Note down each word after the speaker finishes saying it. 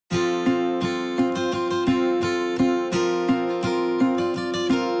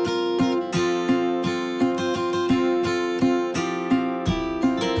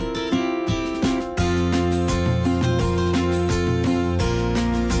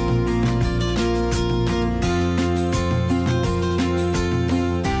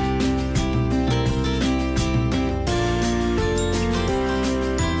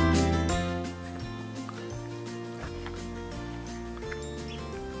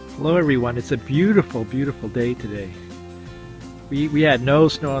Hello everyone, it's a beautiful, beautiful day today. We had no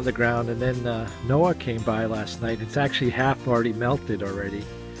snow on the ground and then Noah came by last night. It's actually half already melted already.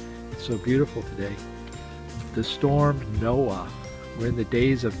 It's so beautiful today. The storm Noah. We're in the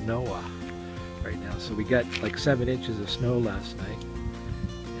days of Noah right now. So we got like 7 inches of snow last night.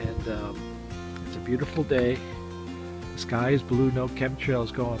 And it's a beautiful day. The sky is blue, no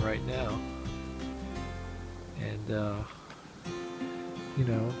chemtrails going right now. And you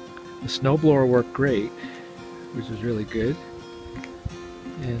know, the snowblower worked great, which is really good.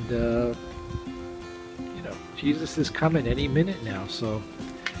 And you know, Jesus is coming any minute now, so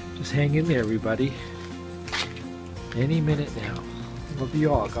just hang in there, everybody. Any minute now. Love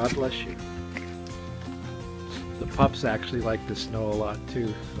you all. God bless you. The pups actually like the snow a lot too,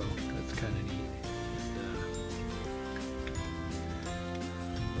 so that's kind of neat.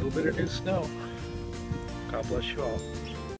 And, a little bit of new snow. God bless you all.